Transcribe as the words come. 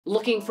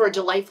Looking for a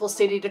delightful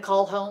city to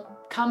call home?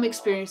 Come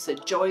experience the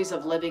joys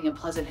of living in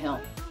Pleasant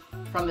Hill.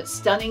 From its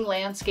stunning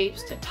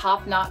landscapes to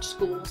top-notch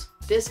schools,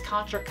 this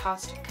Contra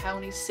Costa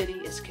County city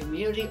is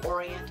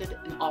community-oriented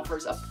and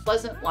offers a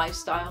pleasant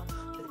lifestyle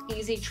with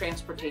easy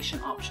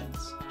transportation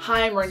options.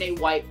 Hi, I'm Renée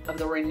White of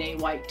the Renée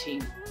White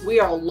Team. We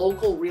are a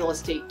local real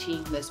estate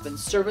team that's been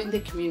serving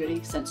the community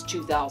since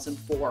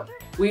 2004.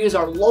 We use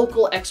our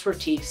local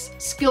expertise,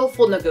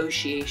 skillful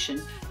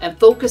negotiation, and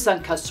focus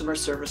on customer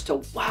service to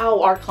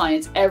wow our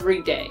clients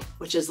every day,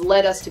 which has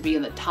led us to be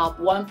in the top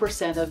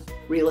 1% of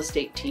real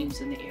estate teams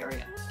in the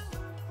area.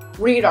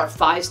 Read our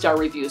 5-star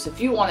reviews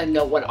if you want to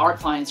know what our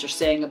clients are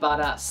saying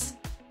about us.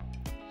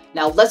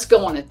 Now let's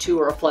go on a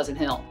tour of Pleasant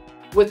Hill.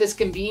 With its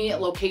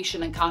convenient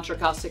location in Contra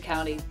Costa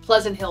County,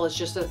 Pleasant Hill is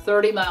just a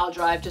 30-mile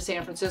drive to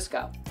San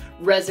Francisco.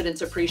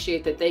 Residents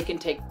appreciate that they can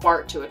take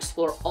BART to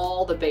explore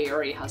all the Bay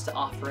Area has to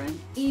offer and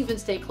even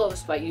stay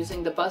close by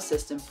using the bus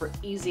system for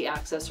easy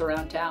access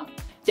around town.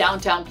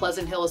 Downtown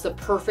Pleasant Hill is the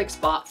perfect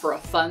spot for a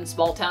fun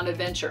small-town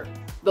adventure,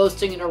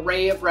 boasting an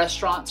array of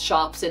restaurants,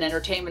 shops, and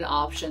entertainment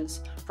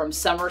options. From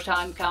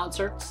summertime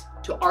concerts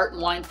to art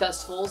and wine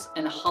festivals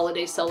and a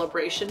holiday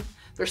celebration,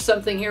 there's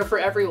something here for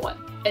everyone.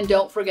 And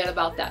don't forget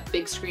about that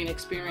big screen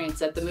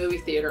experience at the movie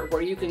theater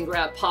where you can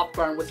grab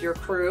popcorn with your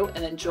crew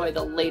and enjoy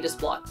the latest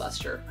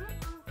blockbuster.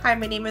 Hi,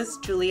 my name is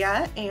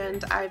Julia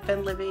and I've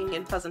been living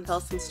in Pleasant Hill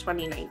since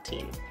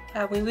 2019.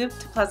 We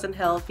moved to Pleasant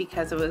Hill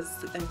because it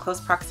was in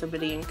close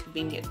proximity and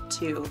convenient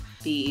to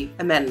the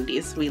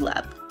amenities we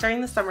love.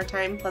 During the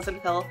summertime,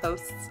 Pleasant Hill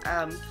hosts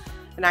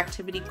an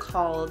activity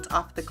called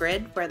Off the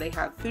Grid where they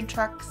have food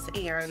trucks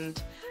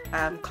and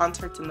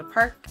concerts in the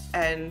park,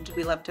 and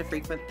we love to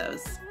frequent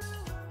those.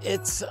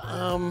 It's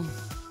a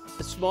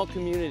small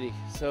community,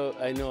 so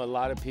I know a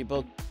lot of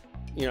people.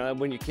 You know,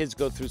 when your kids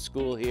go through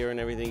school here and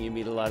everything, you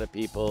meet a lot of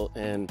people,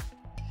 and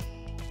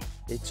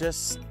it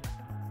just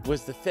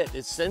was the fit.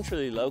 It's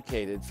centrally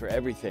located for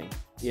everything,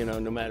 you know,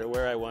 no matter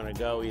where I want to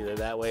go, either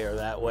that way or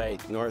that way,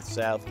 north,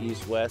 south,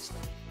 east, west,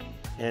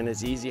 and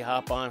it's easy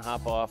hop on,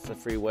 hop off the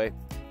freeway.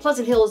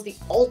 Pleasant Hill is the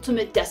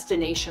ultimate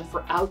destination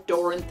for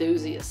outdoor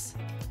enthusiasts.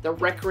 The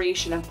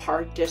Recreation and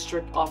Park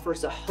District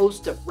offers a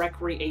host of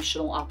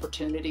recreational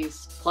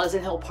opportunities.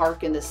 Pleasant Hill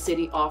Park in the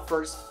city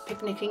offers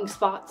picnicking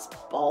spots,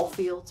 ball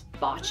fields,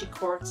 bocce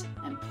courts,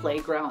 and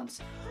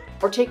playgrounds.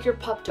 Or take your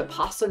pup to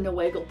Paso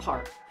Nuevo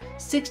Park.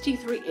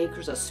 63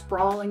 acres of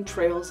sprawling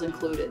trails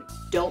included.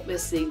 Don't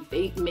miss the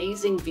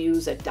amazing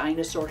views at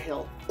Dinosaur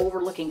Hill,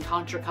 overlooking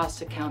Contra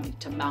Costa County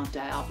to Mount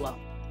Diablo.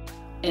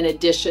 In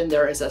addition,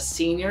 there is a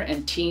senior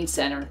and teen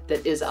center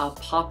that is a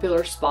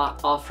popular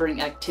spot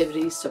offering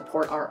activities to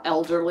support our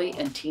elderly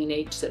and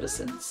teenage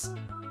citizens.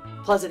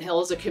 Pleasant Hill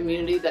is a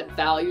community that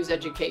values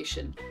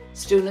education.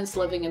 Students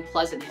living in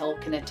Pleasant Hill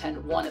can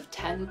attend one of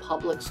 10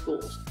 public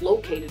schools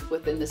located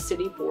within the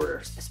city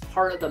borders as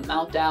part of the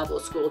Mount Diablo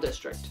School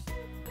District.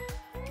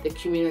 The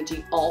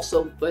community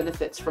also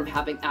benefits from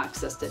having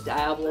access to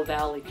Diablo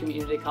Valley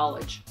Community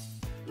College.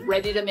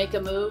 Ready to make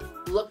a move?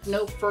 Look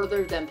no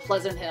further than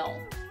Pleasant Hill.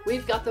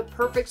 We've got the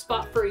perfect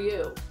spot for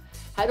you.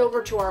 Head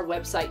over to our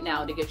website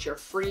now to get your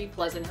free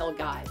Pleasant Hill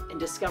guide and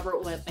discover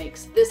what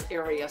makes this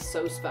area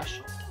so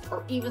special,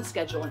 or even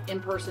schedule an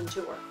in-person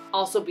tour.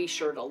 Also be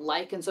sure to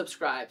like and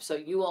subscribe so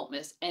you won't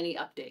miss any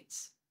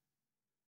updates.